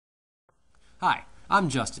Hi, I'm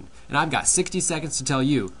Justin, and I've got 60 seconds to tell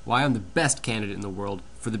you why I'm the best candidate in the world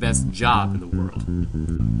for the best job in the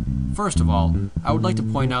world. First of all, I would like to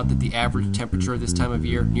point out that the average temperature this time of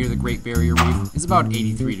year near the Great Barrier Reef is about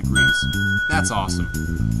 83 degrees. That's awesome.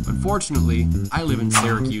 Unfortunately, I live in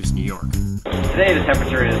Syracuse, New York. Today the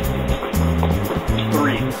temperature is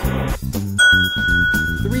 3.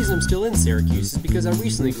 The reason I'm still in Syracuse is because I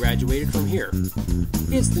recently graduated from here.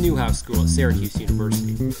 It's the Newhouse School at Syracuse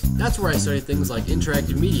University. That's where I study things like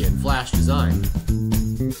interactive media and flash design,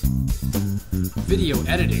 video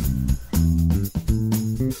editing,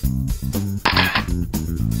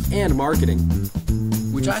 and marketing,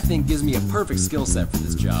 which I think gives me a perfect skill set for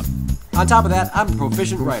this job. On top of that, I'm a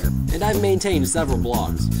proficient writer, and I've maintained several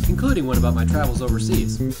blogs, including one about my travels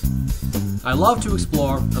overseas. I love to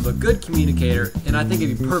explore, I'm a good communicator, and I think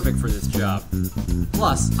it'd be perfect for this job.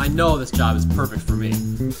 Plus, I know this job is perfect for me.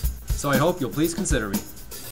 So I hope you'll please consider me.